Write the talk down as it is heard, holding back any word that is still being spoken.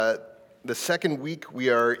The second week we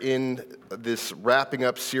are in this wrapping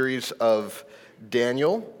up series of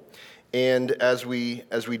Daniel, and as we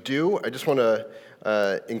do, I just want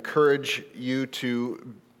to encourage you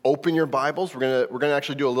to open your Bibles. We're gonna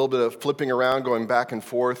actually do a little bit of flipping around, going back and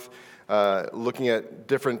forth, looking at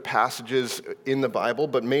different passages in the Bible,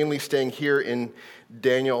 but mainly staying here in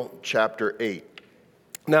Daniel chapter 8.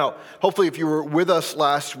 Now, hopefully, if you were with us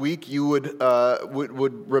last week, you would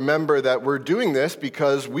remember that we're doing this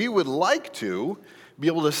because we would like to be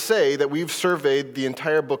able to say that we've surveyed the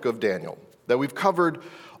entire book of Daniel, that we've covered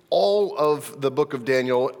all of the book of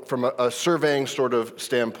Daniel from a surveying sort of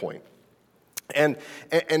standpoint. And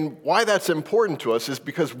why that's important to us is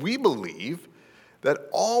because we believe that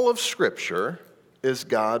all of Scripture is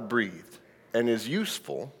God-breathed and is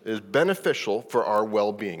useful, is beneficial for our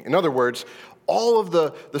well-being. In other words, all of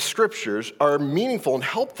the Scriptures are meaningful and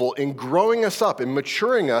helpful in growing us up, in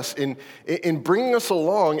maturing us, in bringing us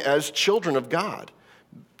along as children of God.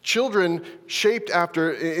 Children shaped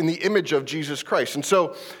in the image of Jesus Christ. And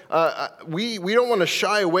so we don't want to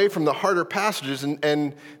shy away from the harder passages,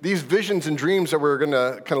 and these visions and dreams that we're going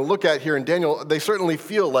to kind of look at here in Daniel, they certainly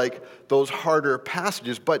feel like those harder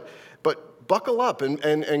passages, but buckle up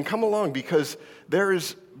and come along, because there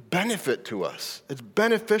is benefit to us. It's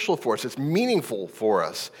beneficial for us. It's meaningful for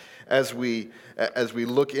us as we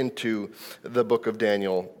look into the book of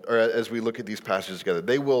Daniel, or as we look at these passages together.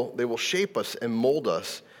 They will shape us and mold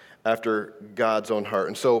us after God's own heart.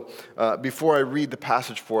 And so before I read the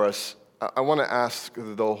passage for us, I want to ask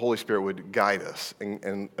that the Holy Spirit would guide us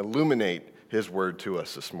and illuminate His word to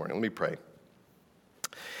us this morning. Let me pray.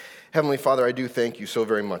 Heavenly Father, I do thank you so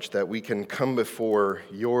very much that we can come before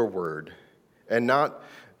your word and not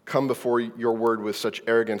come before your word with such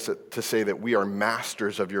arrogance to say that we are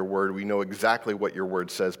masters of your word. We know exactly what your word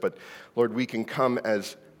says, but Lord, we can come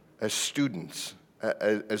as students,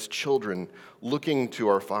 as children, looking to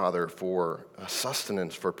our Father for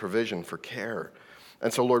sustenance, for provision, for care.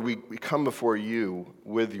 And so, Lord, we come before you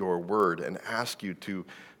with your word and ask you to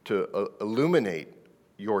illuminate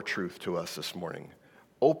your truth to us this morning.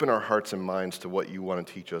 Open our hearts and minds to what you want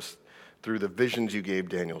to teach us through the visions you gave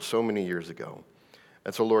Daniel so many years ago.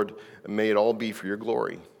 And so, Lord, may it all be for your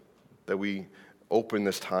glory, that we open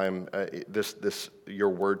this time, your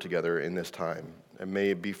word together in this time. And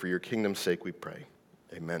may it be for your kingdom's sake, we pray.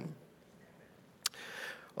 Amen.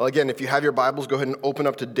 Well, again, if you have your Bibles, go ahead and open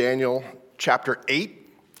up to Daniel chapter 8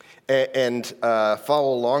 and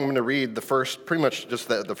follow along. I'm going to read the first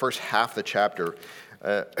half of the chapter.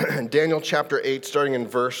 Daniel chapter 8, starting in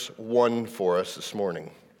verse 1 for us this morning.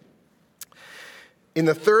 In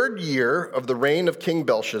the 3rd year of the reign of King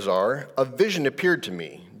Belshazzar, a vision appeared to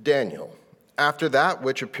me, Daniel, after that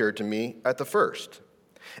which appeared to me at the first.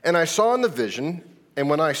 And I saw in the vision, and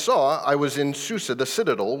when I saw, I was in Susa, the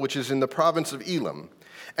citadel, which is in the province of Elam.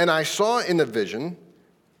 And I saw in the vision,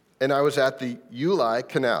 and I was at the Ulai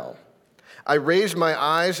canal. I raised my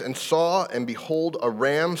eyes and saw, and behold, a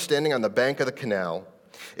ram standing on the bank of the canal.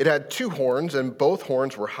 It had 2 horns, and both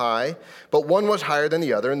horns were high, but one was higher than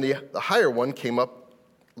the other, and the higher one came up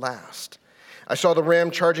last. I saw the ram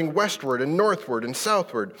charging westward and northward and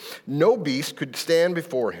southward. No beast could stand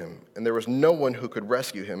before him, and there was no one who could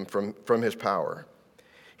rescue him from his power.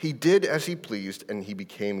 He did as he pleased, and he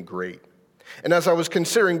became great. And as I was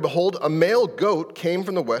considering, behold, a male goat came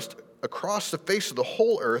from the west across the face of the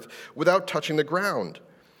whole earth without touching the ground.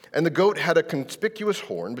 And the goat had a conspicuous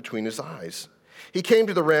horn between his eyes. He came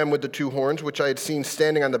to the ram with the 2 horns, which I had seen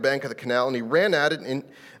standing on the bank of the canal, and he ran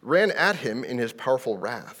at him in his powerful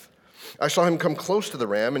wrath. I saw him come close to the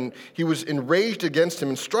ram, and he was enraged against him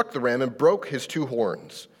and struck the ram and broke his 2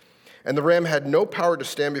 horns. And the ram had no power to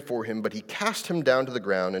stand before him, but he cast him down to the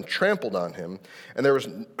ground and trampled on him, and there was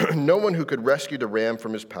no one who could rescue the ram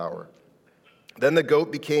from his power. Then the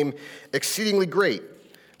goat became exceedingly great.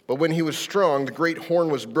 But when he was strong, the great horn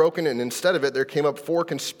was broken, and instead of it there came up 4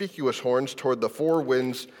 conspicuous horns toward the 4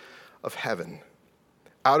 winds of heaven.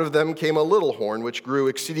 Out of them came a little horn, which grew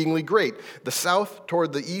exceedingly great, which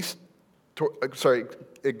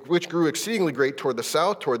grew exceedingly great toward the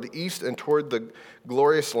south, toward the east, and toward the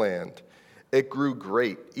glorious land. It grew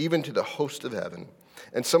great, even to the host of heaven.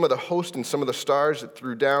 And some of the host and some of the stars it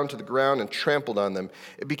threw down to the ground and trampled on them.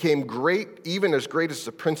 It became great, even as great as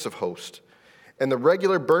the prince of hosts. And the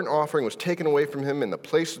regular burnt offering was taken away from him, and the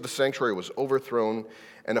place of the sanctuary was overthrown,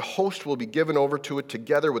 and a host will be given over to it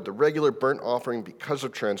together with the regular burnt offering because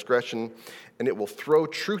of transgression, and it will throw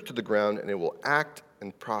truth to the ground, and it will act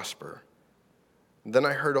and prosper. And then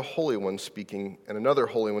I heard a holy one speaking, and another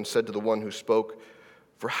holy one said to the one who spoke,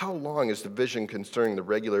 "For how long is the vision concerning the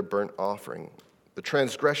regular burnt offering? the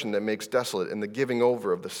transgression that makes desolate, and the giving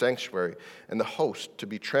over of the sanctuary, and the host to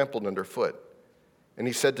be trampled underfoot. And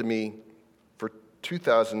he said to me, for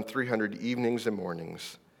 2,300 evenings and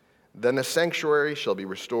mornings, then the sanctuary shall be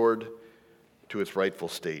restored to its rightful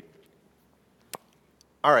state.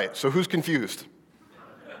 All right, so who's confused?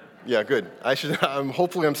 Yeah, good.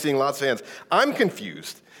 Hopefully I'm seeing lots of hands. I'm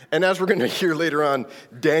confused. And as we're going to hear later on,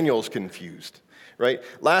 Daniel's confused. Right?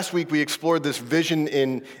 Last week we explored this vision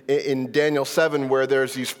in Daniel 7 where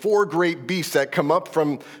there's these four great beasts that come up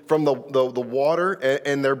from the water,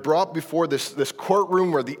 and they're brought before this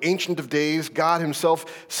courtroom where the Ancient of Days, God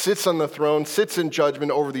himself, sits on the throne, sits in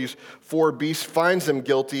judgment over these four beasts, finds them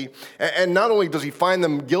guilty. And not only does he find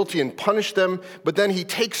them guilty and punish them, but then he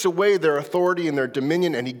takes away their authority and their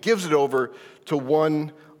dominion, and he gives it over to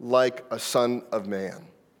one like a son of man.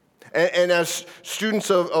 And as students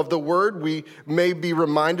of the Word, we may be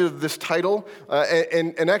reminded of this title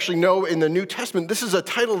and actually know in the New Testament, this is a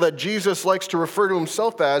title that Jesus likes to refer to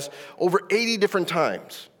himself as over 80 different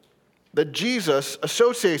times. That Jesus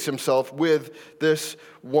associates himself with this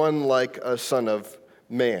one like a son of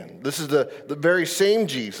man. This is the very same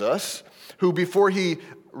Jesus who, before he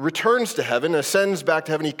returns to heaven, ascends back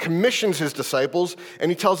to heaven, he commissions his disciples, and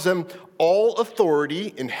he tells them, all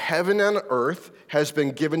authority in heaven and earth has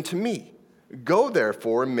been given to me. Go,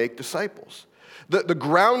 therefore, and make disciples. The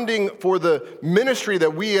grounding for the ministry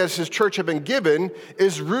that we as his church have been given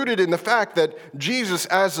is rooted in the fact that Jesus,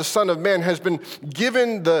 as the Son of Man, has been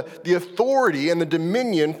given the authority and the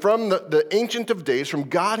dominion from the Ancient of Days, from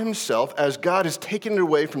God himself, as God has taken it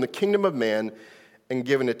away from the kingdom of man and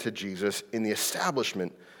given it to Jesus in the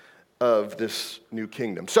establishment of this new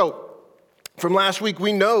kingdom. So, from last week,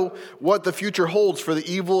 we know what the future holds for the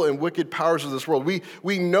evil and wicked powers of this world.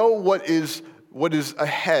 We know what is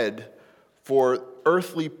ahead for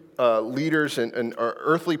earthly leaders and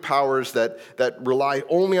earthly powers that rely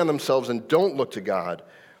only on themselves and don't look to God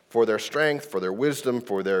for their strength, for their wisdom,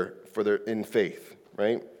 for their in faith,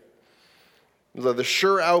 right? The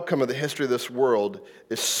sure outcome of the history of this world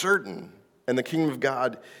is certain, and the kingdom of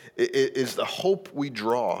God is the hope we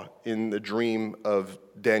draw in the dream of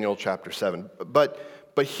Daniel chapter 7. But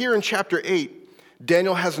here in chapter 8,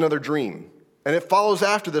 Daniel has another dream. And it follows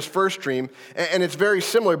after this first dream, and it's very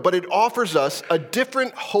similar, but it offers us a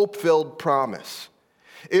different hope-filled promise.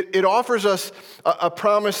 It offers us a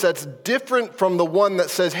promise that's different from the one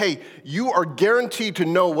that says, hey, you are guaranteed to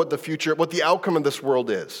know what the outcome of this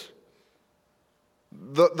world is.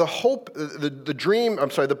 The hope, the dream,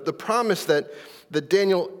 the promise that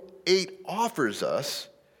Daniel 8 offers us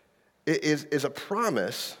is a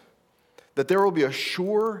promise that there will be a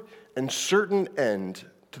sure and certain end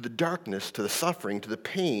to the darkness, to the suffering, to the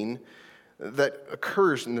pain that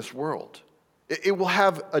occurs in this world. It will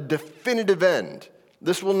have a definitive end.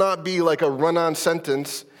 This will not be like a run-on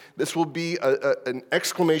sentence. This will be an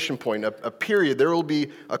exclamation point, a period. There will be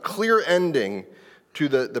a clear ending to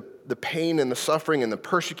the pain and the suffering and the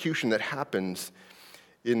persecution that happens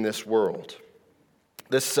in this world.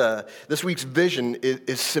 This week's vision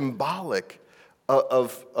is symbolic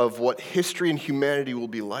of what history and humanity will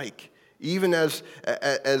be like, even as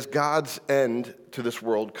God's end to this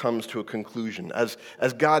world comes to a conclusion, as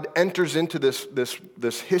God enters into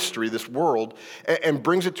this history, this world, and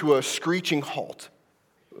brings it to a screeching halt.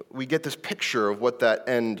 We get this picture of what that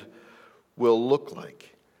end will look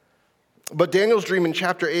like. But Daniel's dream in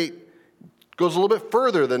chapter 8 goes a little bit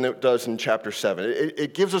further than it does in chapter 7.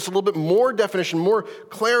 It gives us a little bit more definition, more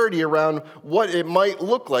clarity around what it might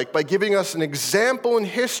look like by giving us an example in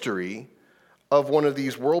history of one of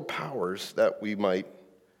these world powers that we might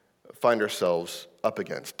find ourselves up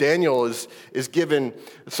against. Daniel is given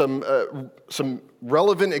some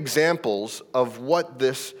relevant examples of what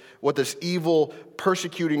this evil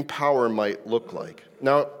persecuting power might look like.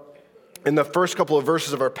 Now, in the first couple of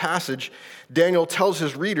verses of our passage, Daniel tells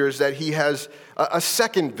his readers that he has a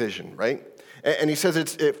second vision, right? And he says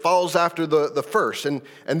it follows after the first. And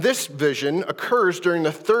this vision occurs during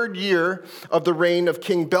the third year of the reign of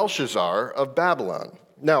King Belshazzar of Babylon.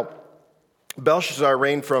 Now, Belshazzar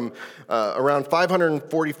reigned from around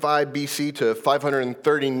 545 BC to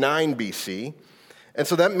 539 BC. And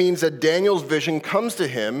so that means that Daniel's vision comes to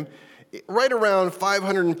him right around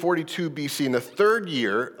 542 BC, in the third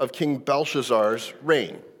year of King Belshazzar's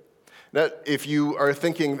reign. Now, if you are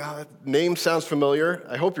thinking, that name sounds familiar,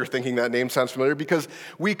 I hope you're thinking that name sounds familiar, because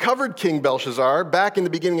we covered King Belshazzar back in the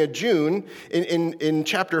beginning of June in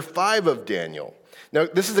chapter 5 of Daniel. Now,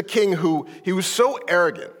 this is a king who, he was so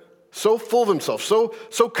arrogant, so full of himself, so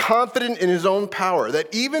confident in his own power, that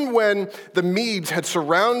even when the Medes had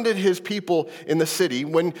surrounded his people in the city,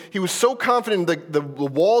 when he was so confident in the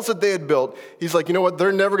walls that they had built, he's like, you know what,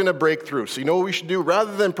 they're never going to break through. So you know what we should do?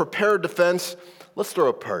 Rather than prepare a defense, let's throw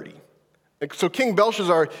a party. So King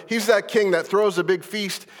Belshazzar, he's that king that throws a big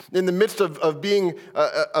feast in the midst of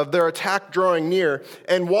their attack drawing near.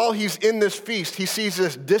 And while he's in this feast, he sees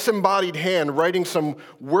this disembodied hand writing some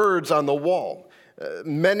words on the wall.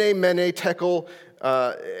 Mene, Mene, Tekel,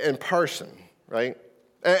 and Parson, right?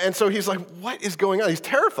 And so he's like, what is going on? He's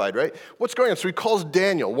terrified, right? What's going on? So he calls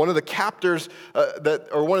Daniel, one of the captors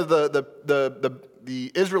one of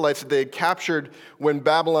the Israelites that they had captured when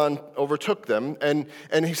Babylon overtook them. And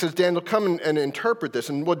he says, Daniel, come and interpret this.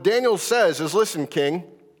 And what Daniel says is, listen, king,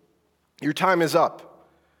 your time is up.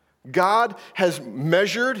 God has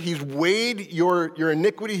measured, he's weighed your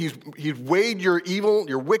iniquity, he's weighed your evil,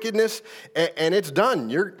 your wickedness, and it's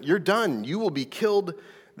done. You're done. You will be killed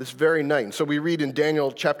this very night. And so we read in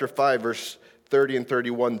Daniel chapter 5, verse 30 and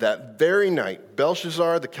 31, that very night,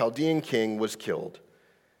 Belshazzar, the Chaldean king, was killed.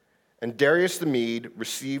 And Darius the Mede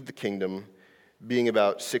received the kingdom, being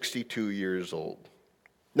about 62 years old.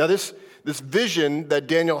 Now this vision that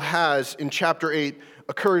Daniel has in chapter 8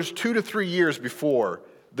 occurs 2 to 3 years before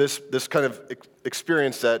this kind of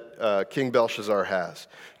experience that King Belshazzar has.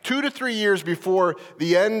 2 to 3 years before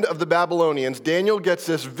the end of the Babylonians, Daniel gets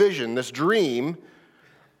this vision, this dream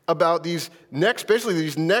about these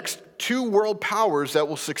next two world powers that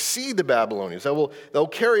will succeed the Babylonians, that will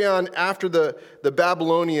carry on after the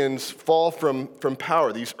Babylonians fall from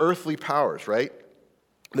power, these earthly powers, right?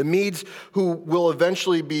 The Medes, who will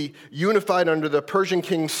eventually be unified under the Persian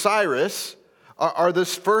king Cyrus, are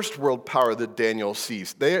this first world power that Daniel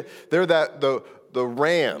sees. They're the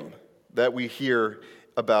ram that we hear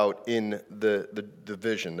about in the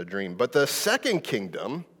vision, the dream. But the second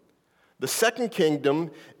kingdom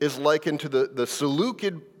is likened to the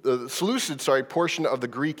Seleucid portion of the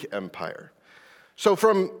Greek Empire. So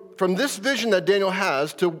from this vision that Daniel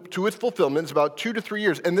has to its fulfillment, it's about 2 to 3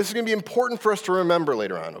 years, and this is going to be important for us to remember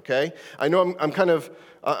later on. Okay, I know I'm kind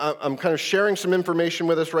of sharing some information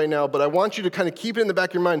with us right now, but I want you to kind of keep it in the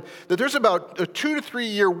back of your mind that there's about a 2 to 3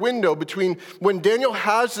 year window between when Daniel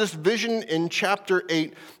has this vision in chapter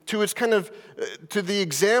 8 to its to the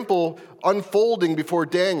example unfolding before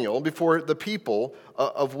Daniel, before the people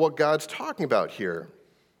of what God's talking about here.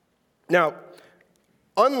 Now,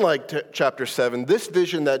 unlike chapter 7, this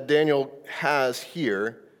vision that Daniel has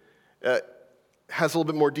here has a little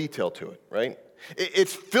bit more detail to it, right?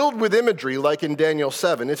 It's filled with imagery, like in Daniel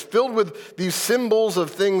 7. It's filled with these symbols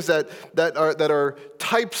of things that are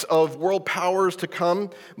types of world powers to come,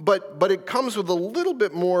 but it comes with a little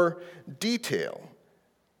bit more detail.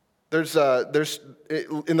 There's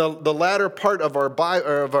in the latter part of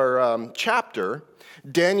our chapter,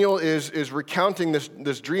 Daniel is recounting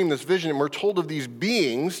this dream, this vision, and we're told of these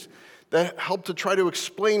beings that help to try to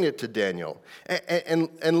explain it to Daniel.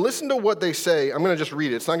 And listen to what they say. I'm going to just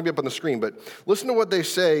read it. It's not going to be up on the screen, but listen to what they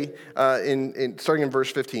say starting in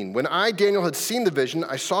verse 15. When I, Daniel, had seen the vision,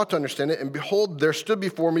 I sought to understand it, and behold, there stood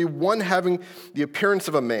before me one having the appearance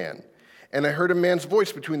of a man. And I heard a man's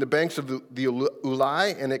voice between the banks of the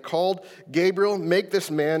Ulai, and it called, Gabriel, make this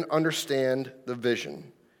man understand the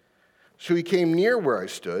vision. So he came near where I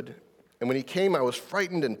stood, and when he came, I was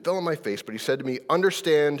frightened and fell on my face. But he said to me,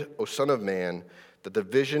 understand, O son of man, that the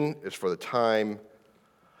vision is for the time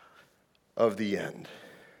of the end.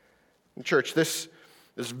 In church, this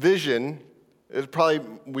vision is probably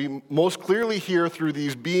we most clearly hear through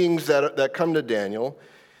these beings that come to Daniel.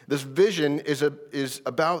 This vision is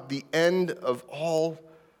about the end of all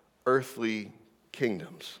earthly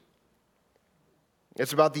kingdoms.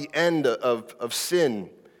 It's about the end of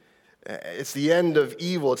sin. It's the end of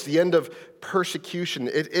evil. It's the end of persecution.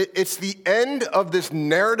 It's the end of this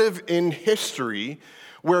narrative in history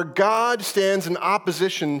where God stands in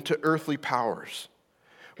opposition to earthly powers,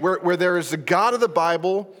 where there is the God of the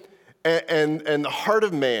Bible and the heart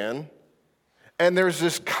of man, and there's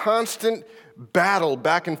this constant battle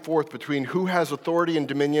back and forth between who has authority and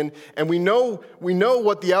dominion, and we know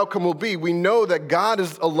what the outcome will be. We know that God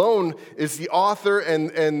alone is the author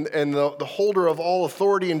and the holder of all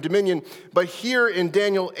authority and dominion. But here in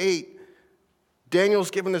Daniel 8,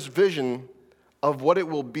 Daniel's given this vision of what it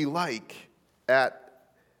will be like at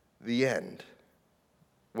the end,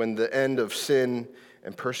 when the end of sin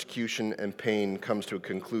and persecution and pain comes to a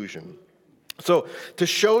conclusion. So to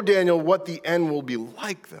show Daniel what the end will be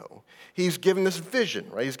like, though, he's given this vision,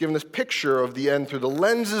 right? He's given this picture of the end through the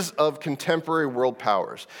lenses of contemporary world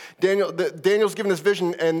powers. Daniel's given this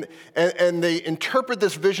vision, and they interpret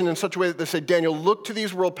this vision in such a way that they say, Daniel, look to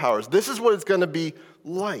these world powers. This is what it's going to be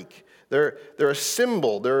like. They're a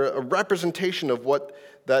symbol. They're a representation of what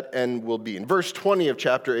that end will be. In verse 20 of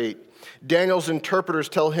chapter 8, Daniel's interpreters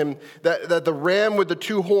tell him that the ram with the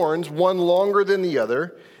two horns, one longer than the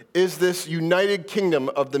other, is this united kingdom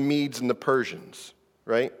of the Medes and the Persians,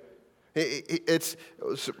 right? Let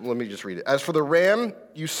me just read it. As for the ram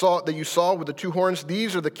you saw with the two horns,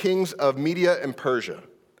 these are the kings of Media and Persia.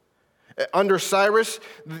 Under Cyrus,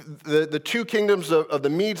 the two kingdoms of the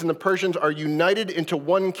Medes and the Persians are united into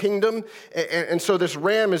one kingdom, and so this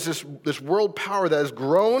ram is this world power that has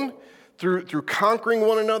grown through conquering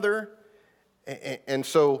one another, and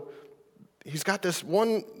so he's got this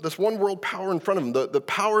one world power in front of him, the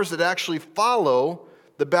powers that actually follow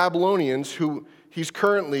the Babylonians who he's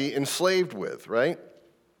currently enslaved with, right?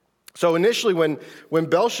 So initially when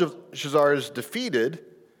Belshazzar is defeated,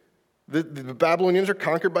 the Babylonians are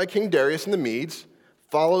conquered by King Darius and the Medes,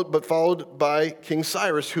 followed by King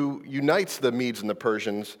Cyrus, who unites the Medes and the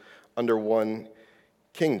Persians under one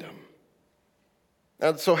kingdom.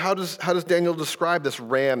 And so how does Daniel describe this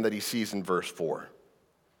ram that he sees in verse 4?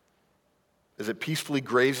 Is it peacefully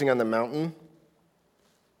grazing on the mountain?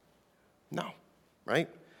 No, right?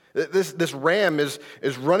 This ram is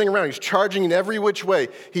running around. He's charging in every which way.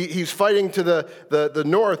 He's fighting to the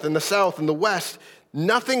north and the south and the west.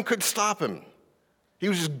 Nothing could stop him. He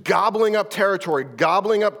was just gobbling up territory,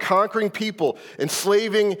 gobbling up conquering people,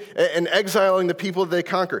 enslaving and exiling the people that they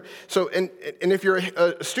conquered. So, and if you're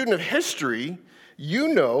a student of history, you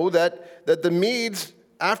know that the Medes,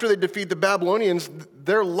 after they defeat the Babylonians,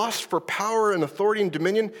 their lust for power and authority and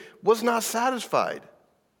dominion was not satisfied.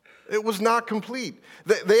 It was not complete.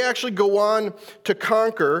 They actually go on to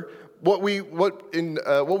conquer what we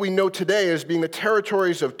know today as being the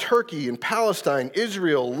territories of Turkey and Palestine,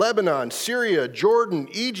 Israel, Lebanon, Syria, Jordan,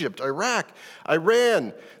 Egypt, Iraq,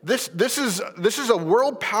 Iran. This is a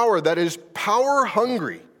world power that is power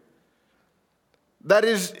hungry, that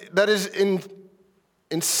is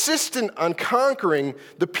insistent on conquering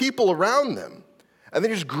the people around them, and they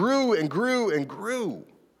just grew and grew and grew.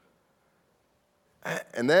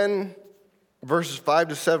 And then, verses 5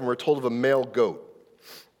 to 7, we're told of a male goat.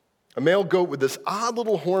 A male goat with this odd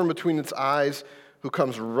little horn between its eyes who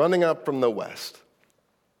comes running up from the west.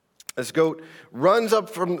 This goat runs up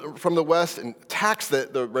from the west and attacks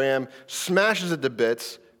the ram, smashes it to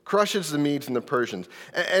bits, crushes the Medes and the Persians.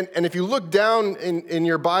 And if you look down in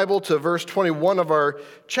your Bible to verse 21 of our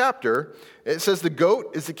chapter, it says the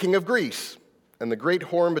goat is the king of Greece, and the great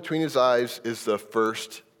horn between his eyes is the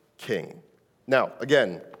first king. Now,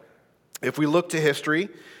 again, if we look to history,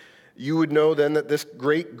 you would know then that this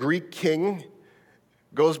great Greek king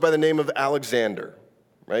goes by the name of Alexander,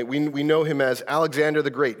 right? We know him as Alexander the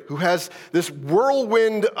Great, who has this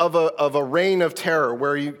whirlwind of a reign of terror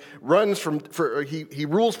where he he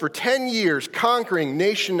rules for 10 years, conquering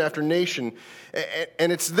nation after nation.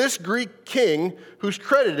 And it's this Greek king who's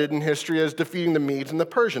credited in history as defeating the Medes and the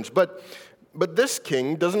Persians. But this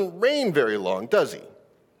king doesn't reign very long, does he?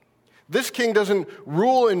 This king doesn't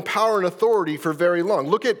rule in power and authority for very long.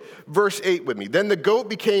 Look at verse 8 with me. Then the goat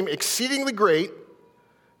became exceedingly great,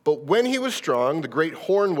 but when he was strong, the great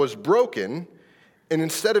horn was broken, and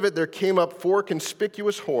instead of it there came up 4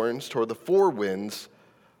 conspicuous horns toward the 4 winds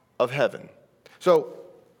of heaven. So,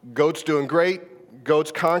 goat's doing great,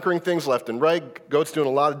 goat's conquering things left and right, goat's doing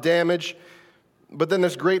a lot of damage, but then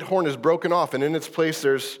this great horn is broken off, and in its place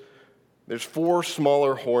there's 4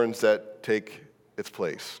 smaller horns that take its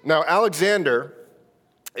place. Now, Alexander,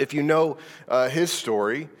 if you know his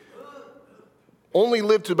story, only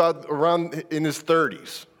lived to about around in his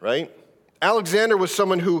 30s, right? Alexander was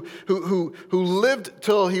someone who lived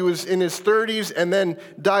till he was in his 30s and then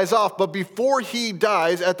dies off. But before he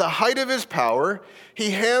dies, at the height of his power,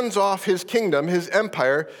 he hands off his kingdom, his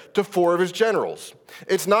empire, to 4 of his generals.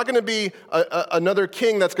 It's not going to be another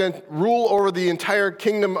king that's going to rule over the entire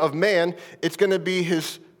kingdom of man. It's going to be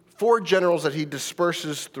his 4 generals that he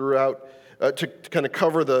disperses throughout to kind of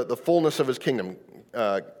cover the fullness of his kingdom.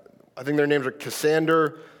 I think their names are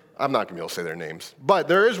Cassander. I'm not going to be able to say their names. But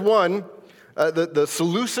there is one, the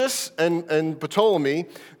Seleucus and Ptolemy.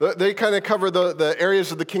 They kind of cover the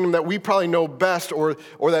areas of the kingdom that we probably know best or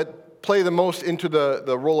that play the most into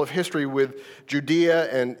the role of history with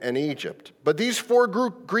Judea and Egypt. But these 4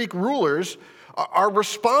 Greek rulers are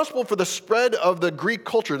responsible for the spread of the Greek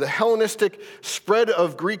culture, the Hellenistic spread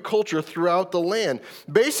of Greek culture throughout the land.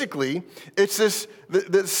 Basically, it's this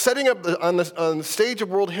the setting up on the stage of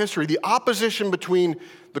world history, the opposition between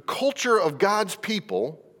the culture of God's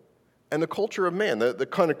people and the culture of man, the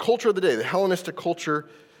kind of culture of the day, the Hellenistic culture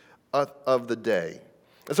of the day.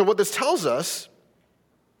 And so what this tells us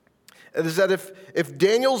is that if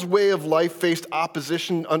Daniel's way of life faced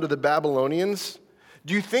opposition under the Babylonians,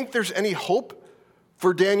 do you think there's any hope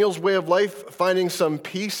for Daniel's way of life finding some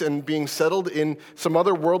peace and being settled in some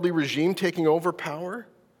other worldly regime taking over power?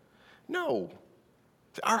 No.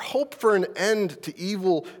 Our hope for an end to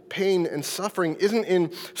evil, pain, and suffering isn't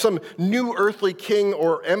in some new earthly king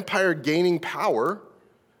or empire gaining power.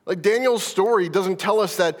 Like Daniel's story doesn't tell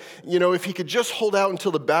us that, if he could just hold out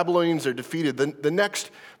until the Babylonians are defeated, the next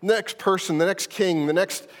person, the next king, the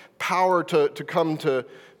next power to come to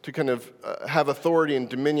kind of have authority and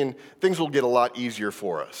dominion, things will get a lot easier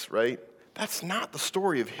for us, right? That's not the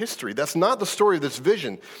story of history. That's not the story of this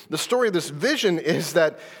vision. The story of this vision is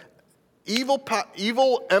that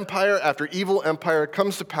evil empire after evil empire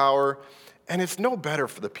comes to power, and it's no better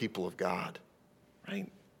for the people of God,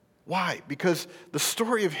 right? Why? Because the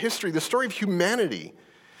story of history, the story of humanity,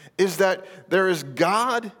 is that there is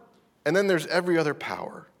God, and then there's every other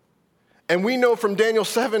power. And we know from Daniel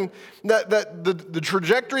 7 that the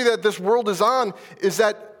trajectory that this world is on is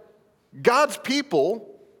that God's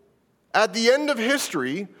people, at the end of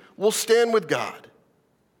history, will stand with God.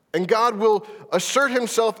 And God will assert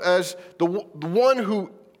himself as the one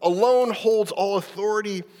who alone holds all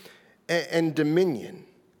authority and dominion.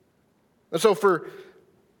 And so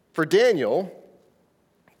for Daniel,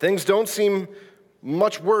 things don't seem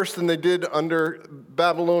much worse than they did under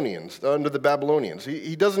the Babylonians.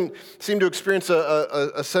 He doesn't seem to experience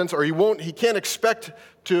a sense, or he can't expect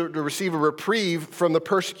to receive a reprieve from the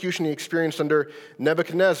persecution he experienced under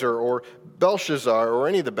Nebuchadnezzar or Belshazzar or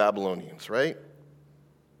any of the Babylonians, right?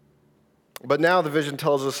 But now the vision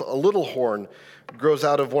tells us a little horn grows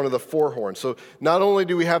out of one of the four horns. So not only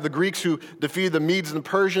do we have the Greeks who defeated the Medes and the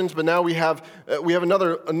Persians, but now we have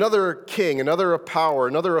another king, another power,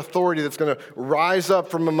 another authority that's going to rise up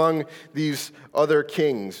from among these other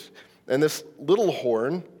kings. And this little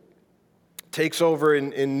horn takes over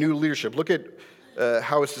in new leadership. Look at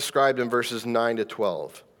how it's described in verses 9 to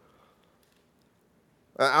 12.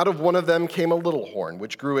 Out of one of them came a little horn,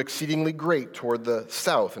 which grew exceedingly great toward the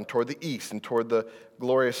south and toward the east and toward the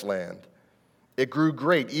glorious land. It grew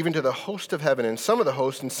great even to the host of heaven, and some of the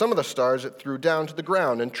hosts and some of the stars it threw down to the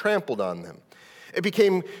ground and trampled on them. It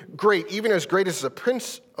became great, even as great as the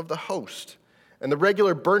prince of the host. And the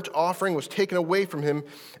regular burnt offering was taken away from him,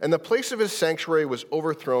 and the place of his sanctuary was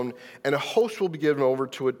overthrown, and a host will be given over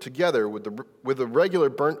to it together with the regular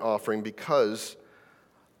burnt offering because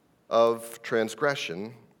of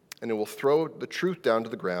transgression, and it will throw the truth down to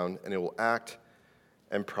the ground, and it will act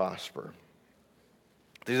and prosper.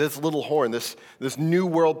 This little horn, this new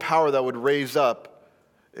world power that would raise up,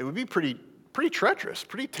 it would be pretty treacherous,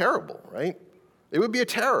 pretty terrible, right? It would be a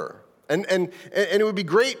terror, and it would be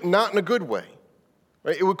great, not in a good way,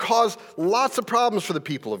 right? It would cause lots of problems for the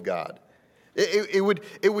people of God. It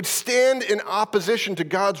would stand in opposition to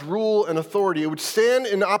God's rule and authority. It would stand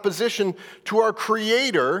in opposition to our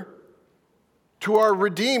Creator, to our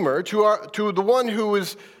Redeemer, to the one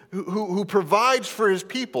who provides for his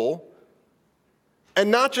people, and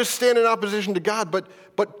not just stand in opposition to God,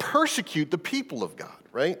 but persecute the people of God,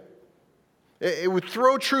 right? It would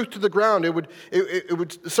throw truth to the ground. It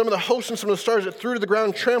would some of the hosts and some of the stars it threw to the ground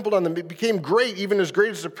and trampled on them. It became great, even as great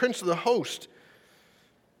as the prince of the host.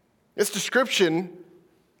 This description,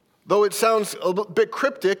 though it sounds a bit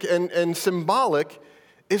cryptic and symbolic,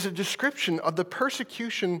 is a description of the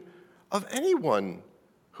persecution of anyone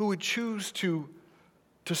who would choose to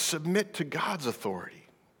submit to God's authority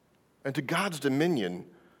and to God's dominion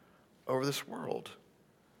over this world.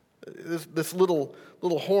 This little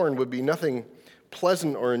horn would be nothing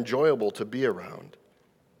pleasant or enjoyable to be around.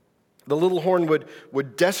 The little horn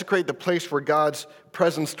would desecrate the place where God's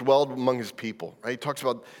presence dwelled among his people. Right? He talks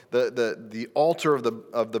about the altar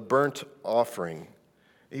of the burnt offering.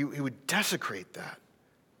 He would desecrate that.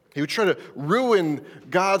 He would try to ruin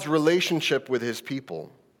God's relationship with his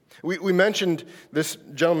people. We mentioned this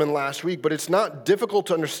gentleman last week, but it's not difficult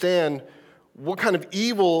to understand what kind of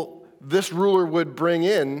evil this ruler would bring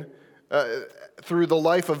in through the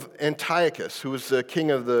life of Antiochus, who was the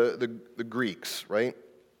king of the Greeks, right?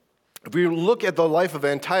 If we look at the life of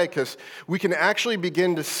Antiochus, we can actually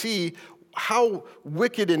begin to see how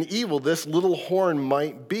wicked and evil this little horn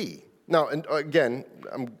might be. Now, and again,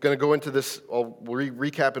 I'm going to go into this, I'll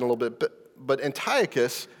recap in a little bit, but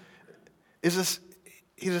Antiochus he's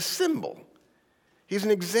a symbol. He's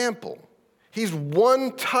an example. He's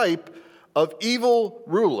one type of evil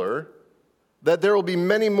ruler that there will be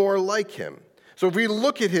many more like him. So if we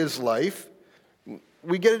look at his life,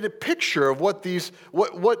 we get a picture of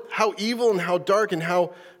how evil and how dark and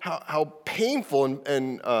how painful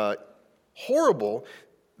and horrible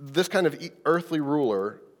this kind of earthly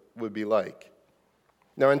ruler would be like.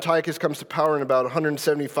 Now, Antiochus comes to power in about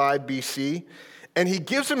 175 BC, and he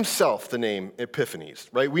gives himself the name Epiphanes,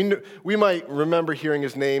 right? We might remember hearing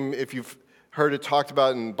his name if you've heard it talked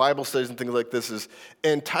about in Bible studies and things like this, is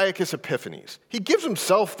Antiochus Epiphanes. He gives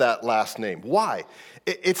himself that last name. Why?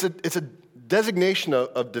 It's a designation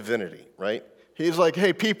of divinity, right? He's like,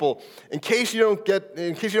 hey, people, in case you don't get it,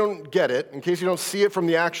 in case you don't see it from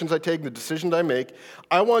the actions I take, the decisions I make,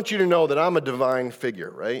 I want you to know that I'm a divine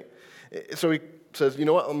figure, right? So he says, you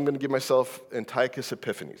know what? I'm going to give myself Antiochus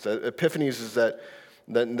Epiphanes. Epiphanes is that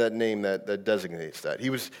name that designates that. He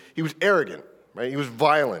was arrogant, right? He was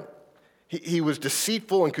violent. He was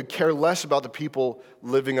deceitful and could care less about the people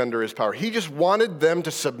living under his power. He just wanted them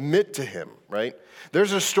to submit to him, right?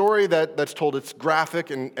 There's a story that's told, it's graphic,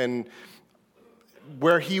 and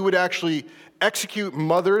where he would actually execute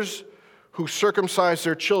mothers who circumcised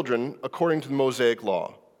their children according to the Mosaic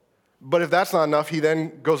law. But if that's not enough, he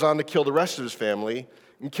then goes on to kill the rest of his family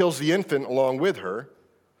and kills the infant along with her,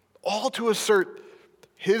 all to assert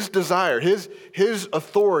his desire, his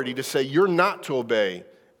authority to say, you're not to obey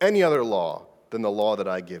any other law than the law that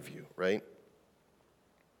I give you, right?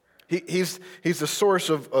 He's the source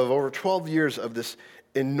of over 12 years of this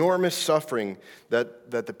enormous suffering that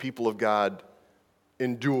the people of God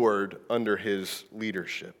endured under his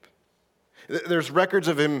leadership. There's records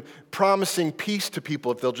of him promising peace to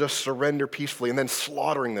people if they'll just surrender peacefully and then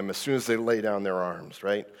slaughtering them as soon as they lay down their arms,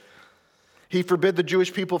 right? He forbid the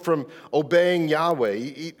Jewish people from obeying Yahweh.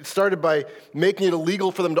 He started by making it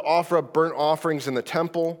illegal for them to offer up burnt offerings in the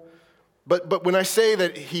temple. But when I say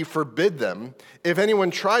that he forbid them, if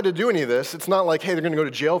anyone tried to do any of this, it's not like, hey, they're going to go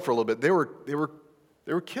to jail for a little bit. They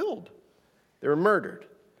were killed. They were murdered.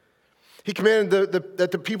 He commanded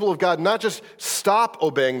that the people of God not just stop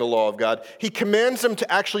obeying the law of God, he commands them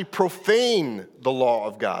to actually profane the law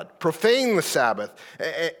of God, profane the Sabbath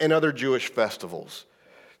and other Jewish festivals.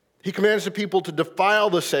 He commands the people to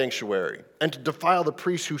defile the sanctuary and to defile the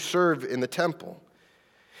priests who serve in the temple.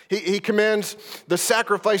 He commands the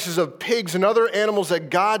sacrifices of pigs and other animals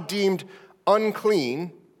that God deemed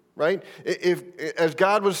unclean, right? As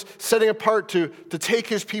God was setting apart to take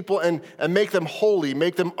his people and make them holy,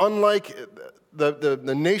 make them unlike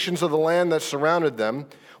the nations of the land that surrounded them,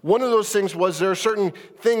 one of those things was there are certain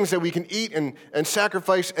things that we can eat and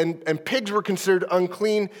sacrifice, and pigs were considered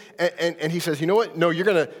unclean, and he says, you know what? No,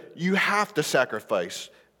 you have to sacrifice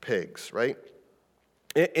pigs, right?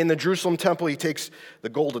 In the Jerusalem temple, he takes the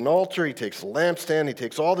golden altar, he takes the lampstand, he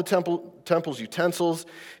takes all the temple's utensils,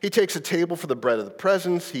 he takes a table for the bread of the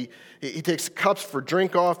presence, he takes cups for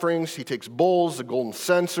drink offerings, he takes bowls, the golden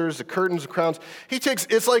censers, the curtains, the crowns.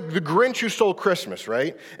 It's like the Grinch who stole Christmas,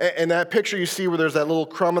 right? And that picture you see where there's that little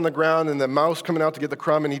crumb on the ground and the mouse coming out to get the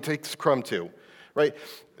crumb, and he takes the crumb too, right?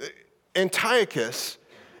 Antiochus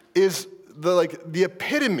is the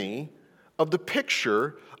epitome of the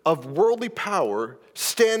picture of worldly power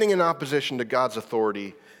standing in opposition to God's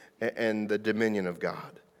authority and the dominion of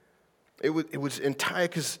God. It was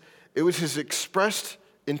Antiochus, it was his expressed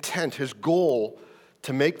intent, his goal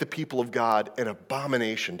to make the people of God an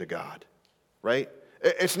abomination to God, right?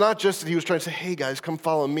 It's not just that he was trying to say, hey guys, come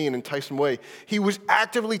follow me and entice them away. He was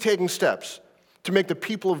actively taking steps to make the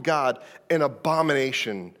people of God an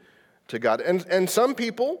abomination to God. And some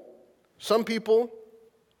people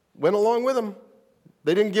went along with him.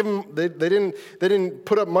 They didn't give him. They didn't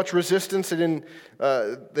put up much resistance. They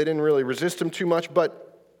didn't really resist him too much.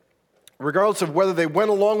 But regardless of whether they went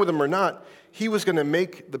along with him or not, he was going to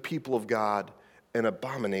make the people of God an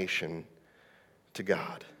abomination to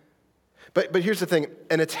God. But here's the thing: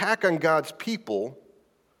 an attack on God's people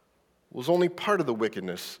was only part of the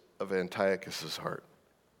wickedness of Antiochus' heart,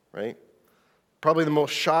 right? Probably the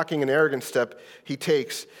most shocking and arrogant step he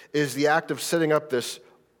takes is the act of setting up this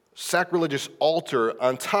sacrilegious altar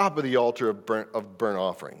on top of the altar of burnt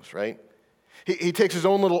offerings, right? He takes his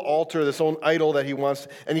own little altar, this own idol that he wants,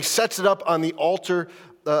 and he sets it up on the altar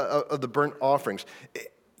of the burnt offerings.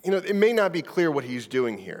 It may not be clear what he's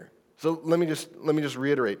doing here. So let me just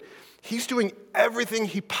reiterate. He's doing everything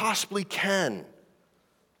he possibly can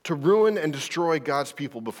to ruin and destroy God's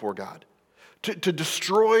people before God, to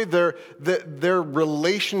destroy their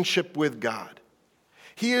relationship with God.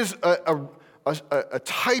 He is a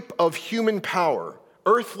type of human power,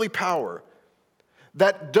 earthly power,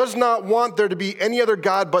 that does not want there to be any other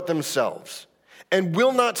God but themselves, and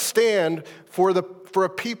will not stand for a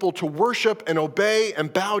people to worship and obey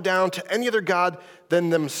and bow down to any other God than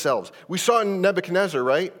themselves. We saw in Nebuchadnezzar,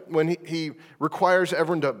 right? When he requires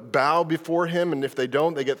everyone to bow before him, and if they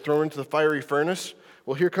don't, they get thrown into the fiery furnace.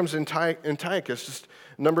 Well, here comes Antiochus just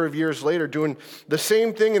a number of years later doing the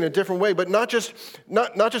same thing in a different way, but not just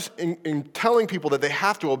in telling people that they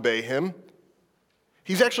have to obey him.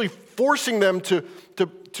 He's actually forcing them to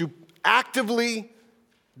actively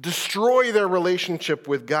destroy their relationship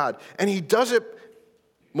with God. And he does it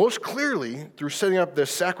most clearly through setting up this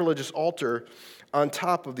sacrilegious altar on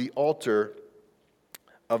top of the altar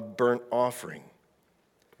of burnt offering.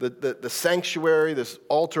 The sanctuary, this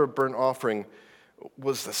altar of burnt offering,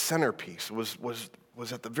 was the centerpiece, was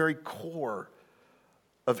at the very core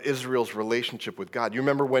of Israel's relationship with God. You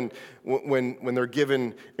remember when they're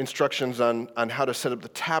given instructions on how to set up the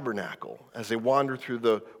tabernacle as they wander through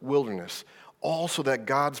the wilderness, all so that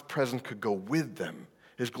God's presence could go with them.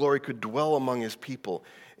 His glory could dwell among his people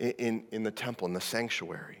in the temple, in the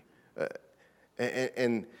sanctuary.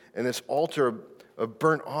 And this altar of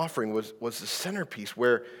burnt offering was the centerpiece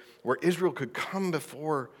where Israel could come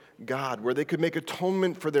before God, where they could make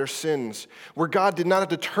atonement for their sins, where God did not have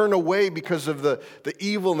to turn away because of the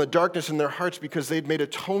evil and the darkness in their hearts, because they'd made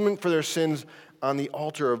atonement for their sins on the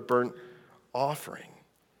altar of burnt offering.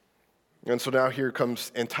 And so now here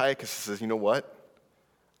comes Antiochus and says, you know what?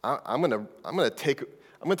 I'm going to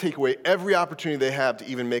take away every opportunity they have to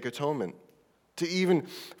even make atonement, to even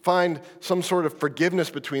find some sort of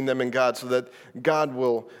forgiveness between them and God, so that God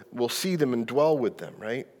will see them and dwell with them,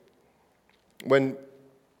 right? When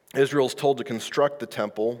Israel's told to construct the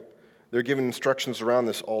temple, they're given instructions around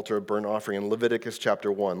this altar of burnt offering in Leviticus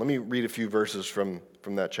chapter 1. Let me read a few verses from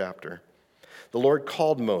that chapter. The Lord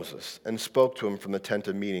called Moses and spoke to him from the tent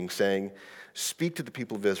of meeting, saying, "Speak to the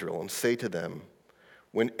people of Israel and say to them,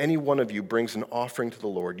 when any one of you brings an offering to the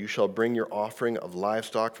Lord, you shall bring your offering of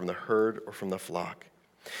livestock from the herd or from the flock.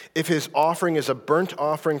 If his offering is a burnt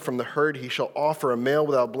offering from the herd, he shall offer a male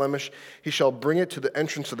without blemish. He shall bring it to the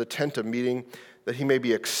entrance of the tent of meeting, that he may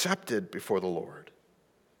be accepted before the Lord.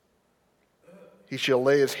 He shall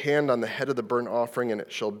lay his hand on the head of the burnt offering, and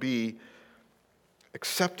it shall be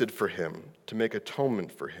accepted for him to make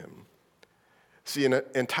atonement for him." See, in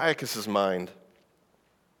Antiochus' mind,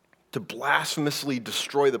 to blasphemously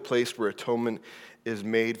destroy the place where atonement is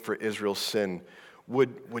made for Israel's sin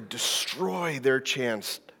would destroy their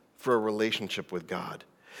chance for a relationship with God.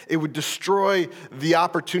 It would destroy the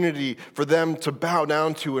opportunity for them to bow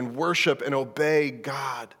down to and worship and obey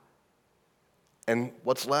God. And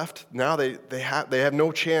what's left? Now they have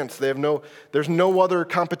no chance. There's no other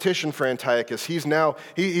competition for Antiochus. He's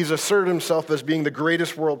asserted himself as being the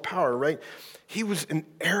greatest world power, right? He was an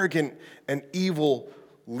arrogant and evil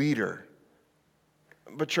leader.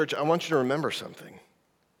 But church, I want you to remember something.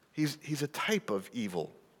 He's a type of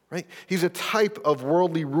evil, right? He's a type of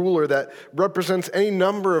worldly ruler that represents any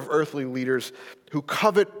number of earthly leaders who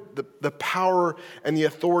covet the power and the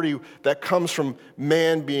authority that comes from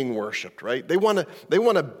man being worshipped, right? They want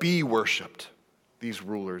to be worshipped, these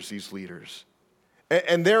rulers, these leaders.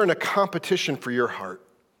 And they're in a competition for your heart,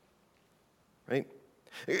 right?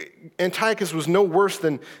 Antiochus was no worse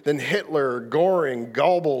than Hitler, Goring,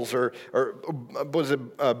 Goebbels, or was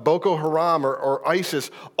it Boko Haram or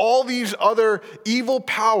ISIS, all these other evil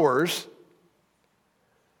powers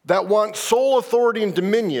that want sole authority and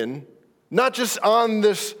dominion, not just on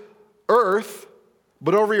this earth,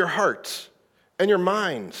 but over your hearts and your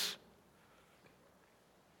minds.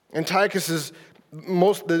 Antiochus is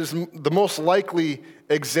the most likely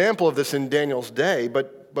example of this in Daniel's day,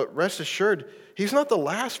 but rest assured, he's not the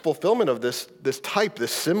last fulfillment of this type,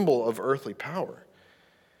 this symbol of earthly power.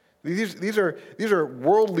 These are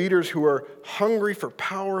world leaders who are hungry for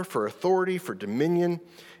power, for authority, for dominion.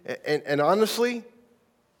 And honestly,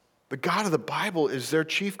 the God of the Bible is their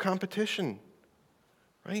chief competition,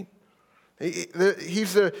 right?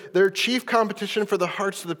 He's their chief competition for the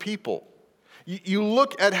hearts of the people. You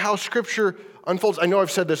look at how Scripture unfolds. I know I've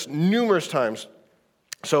said this numerous times,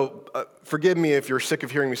 so forgive me if you're sick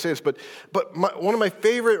of hearing me say this, but one of my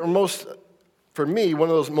favorite, or most, for me, one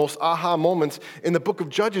of those most aha moments in the book of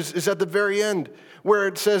Judges is at the very end, where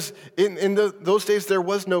it says, in those days there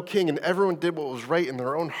was no king, and everyone did what was right in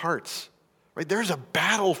their own hearts. Right? There's a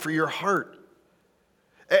battle for your heart.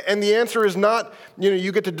 And the answer is not,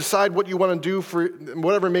 you get to decide what you want to do for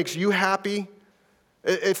whatever makes you happy.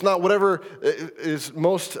 It's not whatever is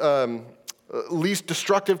most least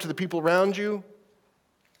destructive to the people around you.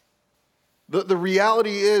 The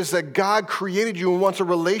reality is that God created you and wants a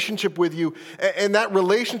relationship with you, and that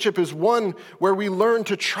relationship is one where we learn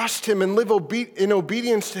to trust Him and live in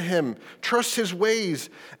obedience to Him, trust His ways.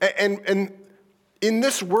 And in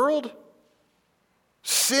this world,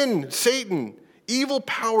 sin, Satan, evil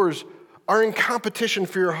powers are in competition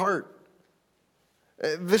for your heart.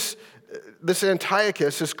 This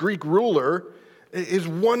Antiochus, this Greek ruler, is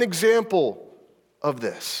one example of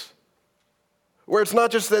this. Where it's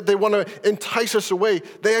not just that they want to entice us away,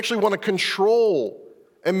 they actually want to control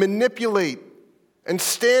and manipulate and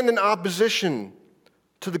stand in opposition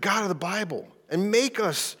to the God of the Bible and make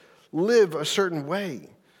us live a certain way.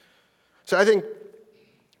 So I think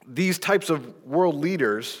these types of world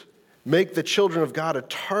leaders make the children of God a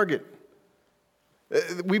target.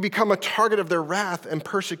 We become a target of their wrath and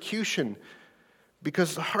persecution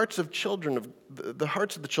because the hearts of the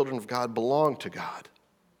children of God belong to God.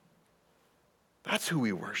 That's who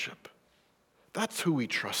we worship. That's who we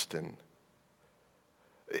trust in.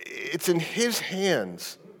 It's in His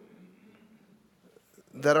hands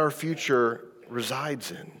that our future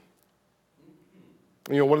resides in.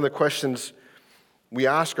 One of the questions we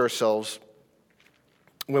ask ourselves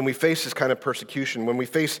when we face this kind of persecution, when we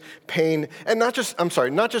face pain, and not just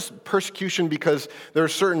persecution because there are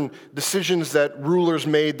certain decisions that rulers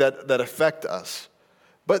made that affect us,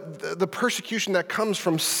 but the persecution that comes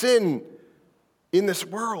from sin in this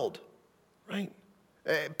world, right?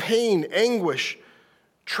 Pain, anguish,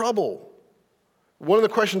 trouble. One of the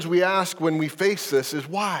questions we ask when we face this is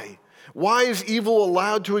why? Why is evil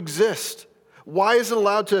allowed to exist? Why is it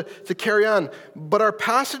allowed to carry on? But our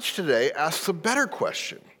passage today asks a better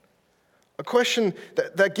question, a question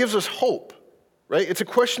that gives us hope, right? It's a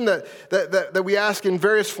question that we ask in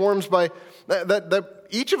various forms that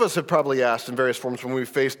each of us have probably asked in various forms when we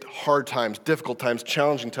faced hard times, difficult times,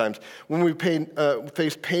 challenging times, when we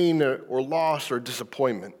faced pain or loss or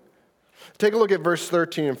disappointment. Take a look at verse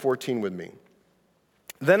 13 and 14 with me.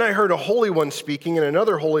 Then I heard a holy one speaking, and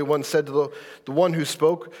another holy one said to the one who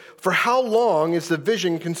spoke, "For how long is the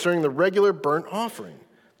vision concerning the regular burnt offering,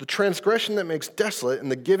 the transgression that makes desolate,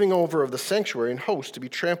 and the giving over of the sanctuary and host to be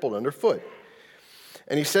trampled underfoot?"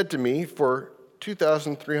 And he said to me, "For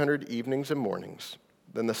 2,300 evenings and mornings,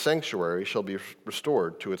 then the sanctuary shall be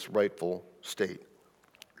restored to its rightful state."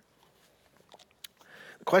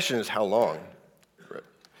 The question is how long,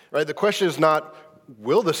 right? The question is not,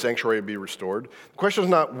 will the sanctuary be restored? The question is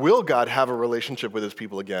not, will God have a relationship with His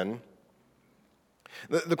people again?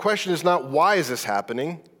 The question is not, why is this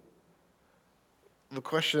happening? The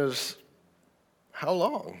question is, how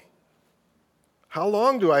long? How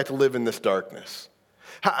long do I have to live in this darkness?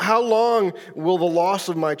 How long will the loss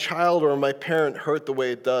of my child or my parent hurt the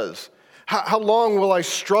way it does? How long will I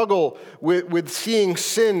struggle with seeing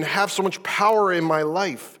sin have so much power in my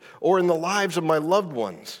life or in the lives of my loved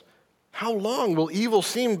ones? How long will evil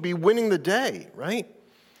seem to be winning the day, right?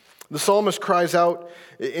 The psalmist cries out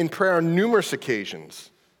in prayer on numerous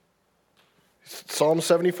occasions. Psalm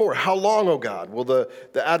 74, "How long, O God, will the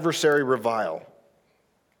adversary revile?"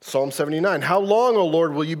 Psalm 79, "How long, O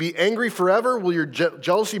Lord, will you be angry forever? Will your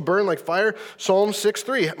jealousy burn like fire?" Psalm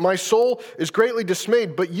 6:3, "My soul is greatly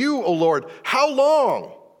dismayed, but you, O Lord, how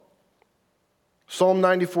long?" Psalm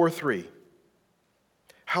 94:3,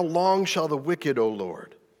 "How long shall the wicked, O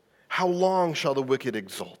Lord? How long shall the wicked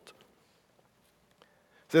exult?"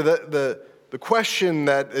 So the question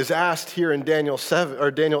that is asked here in Daniel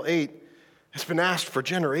 8 has been asked for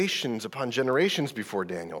generations upon generations before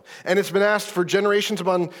Daniel. And it's been asked for generations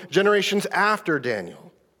upon generations after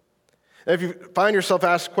Daniel. And if you find yourself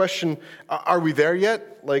asked the question, are we there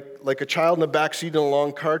yet? Like a child in the backseat in a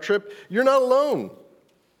long car trip, you're not alone.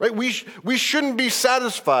 Right? We shouldn't be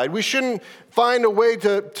satisfied. We shouldn't find a way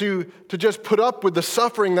to just put up with the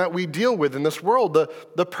suffering that we deal with in this world,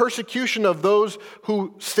 the persecution of those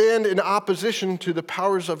who stand in opposition to the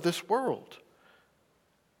powers of this world.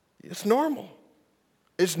 It's normal.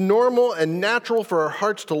 It's normal and natural for our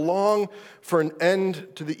hearts to long for an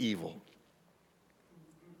end to the evil.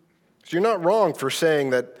 So you're not wrong for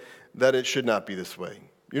saying that it should not be this way.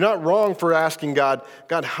 You're not wrong for asking God,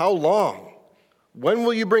 how long? When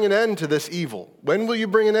will you bring an end to this evil? When will you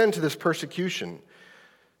bring an end to this persecution?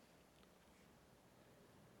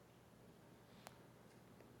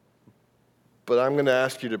 But I'm going to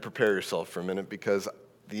ask you to prepare yourself for a minute, because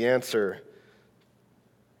the answer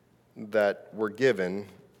that we're given,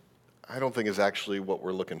 I don't think is actually what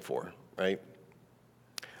we're looking for, right?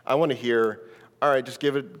 I want to hear, all right, just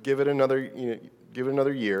give it another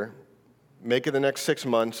year, make it the next 6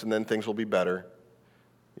 months, and then things will be better.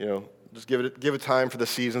 Just give it time for the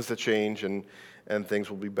seasons to change, and things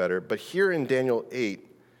will be better. But here in Daniel 8,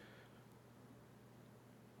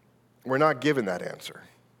 we're not given that answer.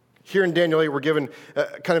 Here in Daniel 8, we're given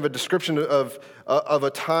kind of a description of a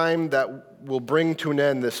time that will bring to an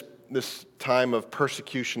end this time of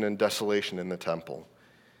persecution and desolation in the temple.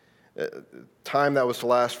 Time that was to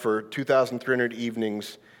last for 2,300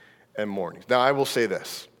 evenings and mornings. Now, I will say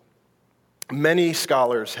this. Many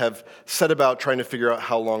scholars have set about trying to figure out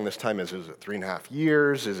how long this time is. Is it 3.5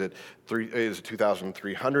 years? Is it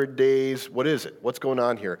 2,300 days? What is it? What's going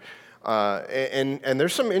on here? And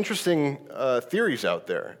there's some interesting theories out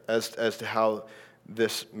there as to how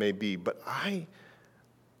this may be. But I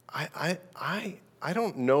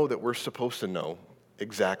don't know that we're supposed to know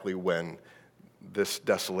exactly when this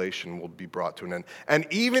desolation will be brought to an end. And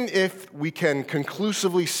even if we can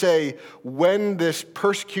conclusively say when this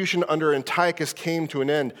persecution under Antiochus came to an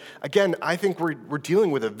end, again, I think we're dealing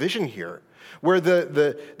with a vision here where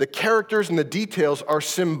the characters and the details are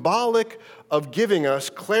symbolic of giving us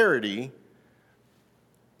clarity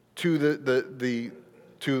to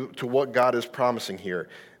to what God is promising here.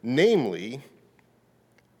 Namely,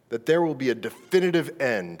 that there will be a definitive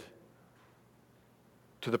end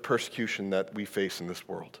to the persecution that we face in this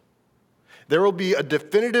world. There will be a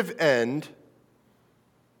definitive end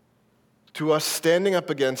to us standing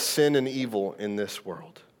up against sin and evil in this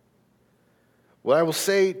world. What I will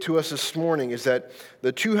say to us this morning is that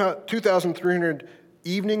the 2,300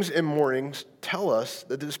 evenings and mornings tell us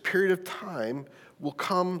that this period of time will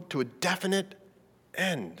come to a definite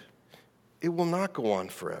end. It will not go on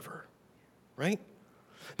forever, right?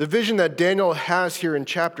 The vision that Daniel has here in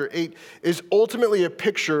chapter 8 is ultimately a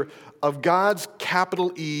picture of God's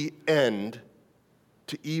capital E end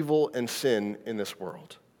to evil and sin in this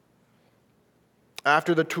world.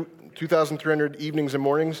 After the 2,300 evenings and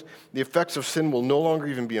mornings, the effects of sin will no longer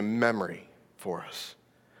even be a memory for us.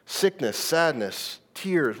 Sickness, sadness,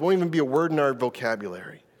 tears won't even be a word in our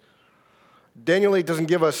vocabulary. Daniel 8 doesn't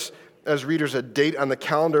give us, as readers, a date on the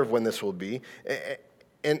calendar of when this will be.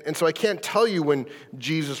 And so I can't tell you when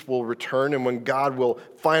Jesus will return and when God will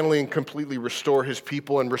finally and completely restore his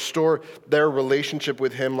people and restore their relationship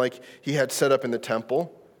with him like he had set up in the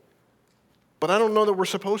temple. But I don't know that we're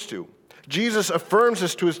supposed to. Jesus affirms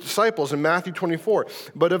this to his disciples in Matthew 24.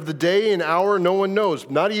 But of the day and hour no one knows,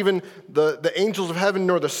 not even the angels of heaven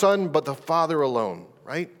nor the Son, but the Father alone,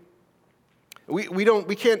 right? We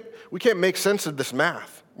can't make sense of this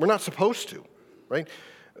math. We're not supposed to, right?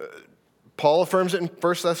 Paul affirms it in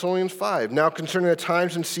 1 Thessalonians 5. Now concerning the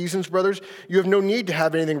times and seasons, brothers, you have no need to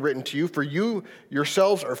have anything written to you, for you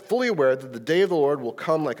yourselves are fully aware that the day of the Lord will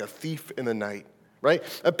come like a thief in the night, right?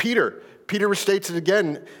 Peter restates it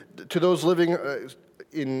again to those living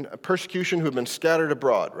in persecution who have been scattered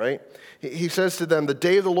abroad, right? He says to them, the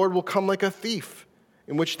day of the Lord will come like a thief,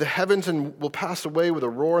 in which the heavens will pass away with a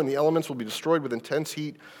roar, and the elements will be destroyed with intense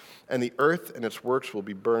heat, and the earth and its works will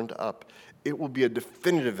be burned up. It will be a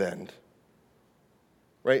definitive end.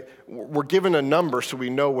 Right? We're given a number so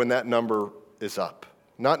we know when that number is up.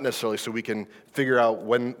 Not necessarily so we can figure out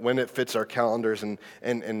when it fits our calendars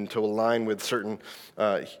and to align with certain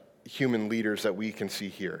human leaders that we can see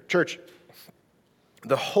here. Church,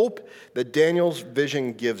 the hope that Daniel's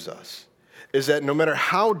vision gives us is that no matter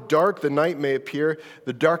how dark the night may appear,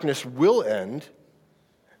 the darkness will end,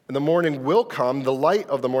 and the morning will come, the light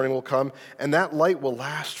of the morning will come, and that light will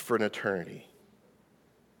last for an eternity.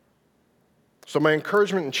 So my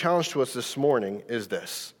encouragement and challenge to us this morning is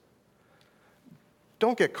this.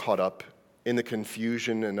 Don't get caught up in the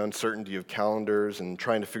confusion and uncertainty of calendars and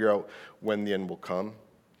trying to figure out when the end will come,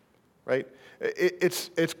 right?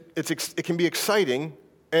 It can be exciting,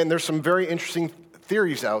 and there's some very interesting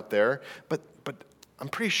theories out there, but I'm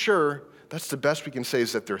pretty sure that's the best we can say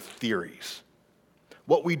is that they're theories.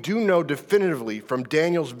 What we do know definitively from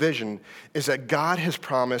Daniel's vision is that God has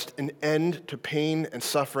promised an end to pain and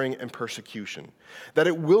suffering and persecution, that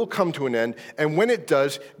it will come to an end, and when it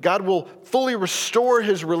does, God will fully restore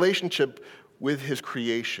his relationship with his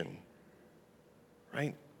creation,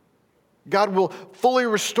 right? God will fully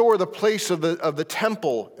restore the place of the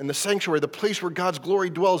temple and the sanctuary, the place where God's glory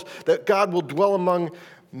dwells, that God will dwell among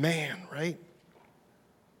man, right?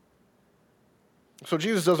 So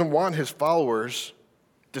Jesus doesn't want his followers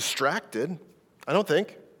distracted, I don't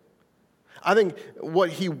think. I think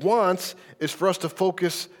what he wants is for us to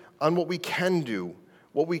focus on what we can do,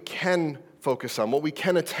 what we can focus on, what we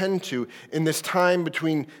can attend to in this time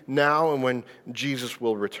between now and when Jesus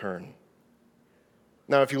will return.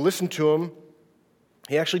 Now, if you listen to him,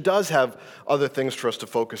 he actually does have other things for us to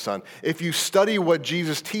focus on. If you study what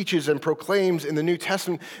Jesus teaches and proclaims in the New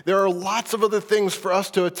Testament, there are lots of other things for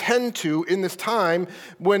us to attend to in this time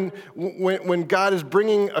when God is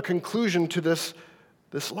bringing a conclusion to this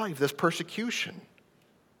life, this persecution.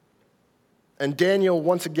 And Daniel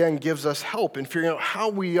once again gives us help in figuring out how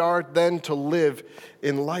we are then to live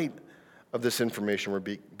in light of this information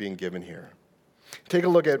we're being given here. Take a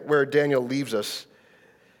look at where Daniel leaves us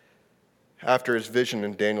after his vision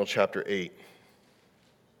in Daniel chapter 8.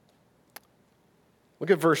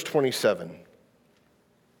 Look at verse 27.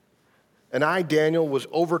 And I, Daniel, was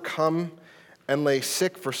overcome and lay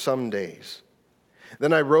sick for some days.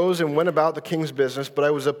 Then I rose and went about the king's business, but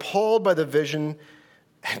I was appalled by the vision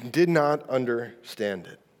and did not understand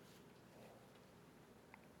it.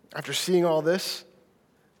 After seeing all this,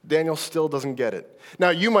 Daniel still doesn't get it.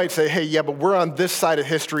 Now, you might say, hey, yeah, but we're on this side of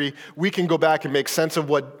history. We can go back and make sense of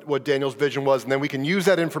what Daniel's vision was, and then we can use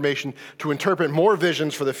that information to interpret more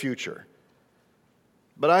visions for the future.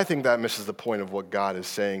 But I think that misses the point of what God is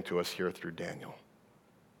saying to us here through Daniel.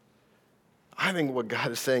 I think what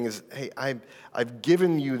God is saying is, hey, I've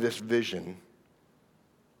given you this vision,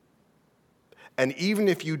 and even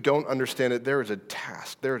if you don't understand it, there is a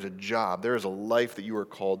task, there is a job, there is a life that you are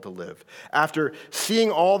called to live. After seeing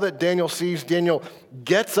all that Daniel sees, Daniel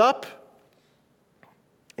gets up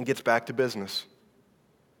and gets back to business.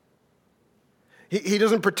 He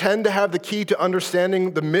doesn't pretend to have the key to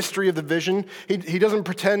understanding the mystery of the vision. He doesn't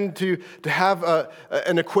pretend to have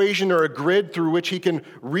an equation or a grid through which he can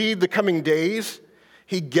read the coming days.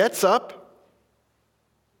 He gets up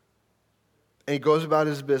and he goes about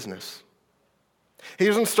his business. He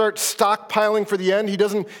doesn't start stockpiling for the end.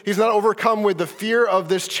 He's not overcome with the fear of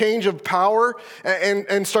this change of power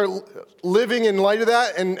and start living in light of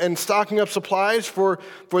that and stocking up supplies for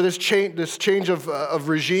this change of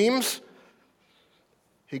regimes.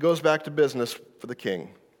 He goes back to business for the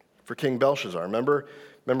king, for King Belshazzar. Remember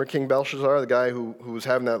King Belshazzar, the guy who was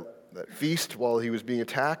having that feast while he was being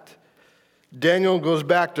attacked? Daniel goes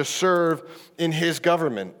back to serve in his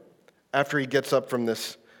government after he gets up from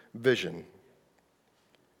this vision.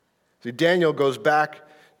 See, Daniel goes back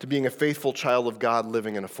to being a faithful child of God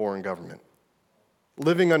living in a foreign government,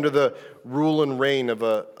 living under the rule and reign of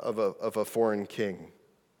a foreign king.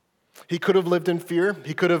 He could have lived in fear.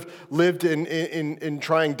 He could have lived in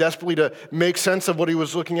trying desperately to make sense of what he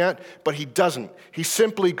was looking at, but he doesn't. He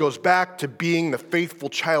simply goes back to being the faithful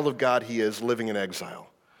child of God he is, living in exile.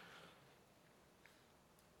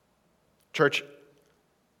 Church,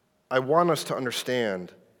 I want us to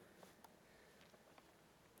understand,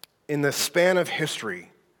 in the span of history,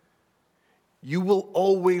 you will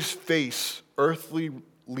always face earthly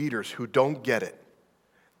leaders who don't get it.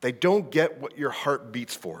 They don't get what your heart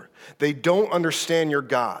beats for. They don't understand your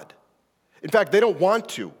God. In fact, they don't want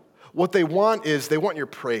to. What they want is they want your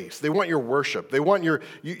praise. They want your worship. They want your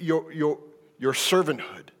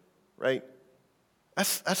servanthood, right?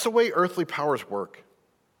 That's the way earthly powers work.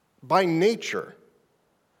 By nature,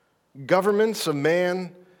 governments of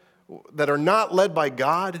man that are not led by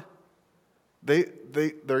God,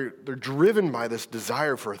 they're driven by this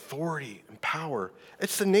desire for authority and power.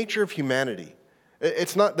 It's the nature of humanity.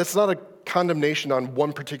 That's not a condemnation on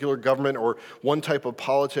one particular government or one type of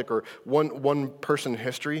politic or one person in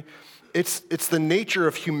history. It's the nature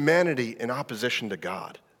of humanity in opposition to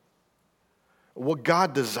God. What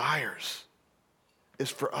God desires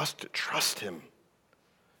is for us to trust him,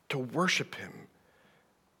 to worship him,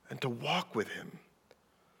 and to walk with him.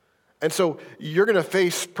 And so you're going to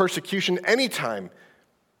face persecution anytime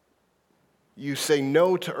you say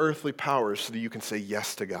no to earthly powers so that you can say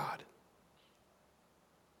yes to God.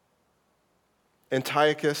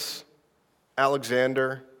 Antiochus,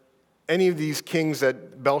 Alexander, any of these kings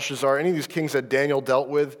that Belshazzar, any of these kings that Daniel dealt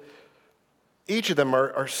with, each of them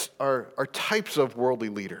are types of worldly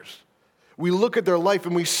leaders. We look at their life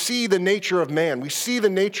and we see the nature of man. We see the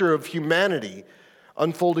nature of humanity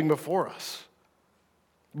unfolding before us.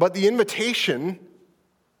 But the invitation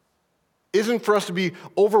isn't for us to be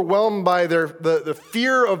overwhelmed by the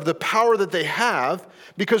fear of the power that they have,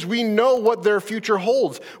 because we know what their future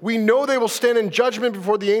holds. We know they will stand in judgment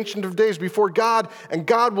before the Ancient of Days, before God, and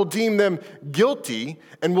God will deem them guilty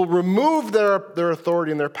and will remove their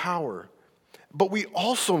authority and their power. But we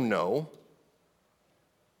also know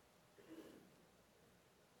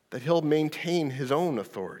that he'll maintain his own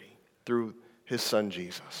authority through his son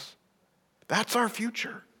Jesus. That's our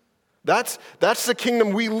future. That's the kingdom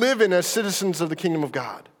we live in as citizens of the kingdom of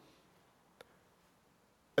God.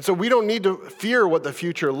 And so we don't need to fear what the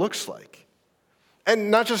future looks like. And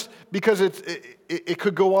not just because it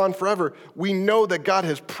could go on forever. We know that God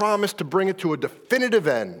has promised to bring it to a definitive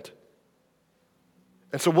end.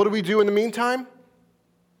 And so what do we do in the meantime?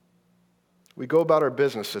 We go about our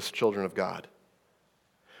business as children of God.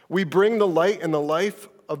 We bring the light and the life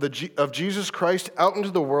of Jesus Christ out into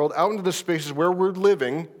the world, out into the spaces where we're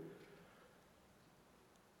living,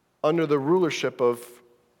 under the rulership of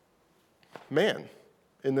man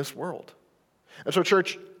in this world. And so,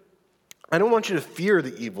 church, I don't want you to fear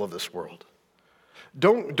the evil of this world.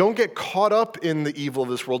 Don't get caught up in the evil of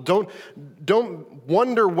this world. Don't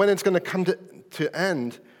wonder when it's going to come to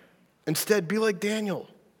end. Instead, be like Daniel.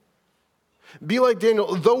 Be like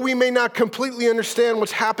Daniel. Though we may not completely understand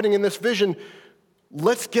what's happening in this vision,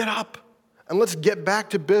 let's get up and let's get back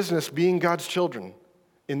to business being God's children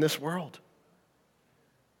in this world.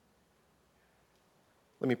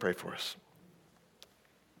 Let me pray for us.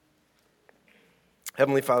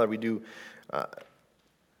 Heavenly Father, we do,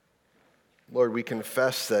 Lord, we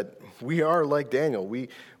confess that we are like Daniel.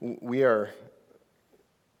 We're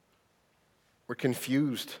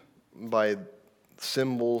confused by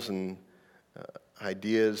symbols and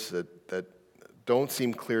ideas that don't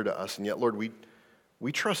seem clear to us, and yet, Lord,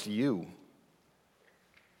 we trust you.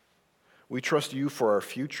 We trust you for our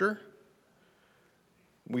future.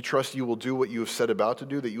 We trust you will do what you have said about to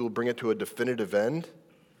do, that you will bring it to a definitive end.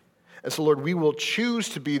 And so, Lord, we will choose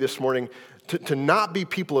to be this morning, to not be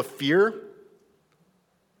people of fear,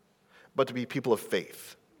 but to be people of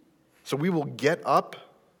faith. So we will get up,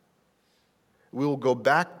 we will go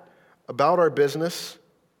back about our business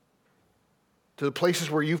to the places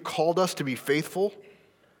where you've called us to be faithful,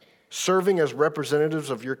 serving as representatives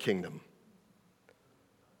of your kingdom.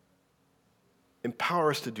 Empower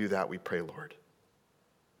us to do that, we pray, Lord.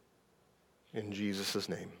 In Jesus'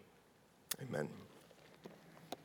 name, amen.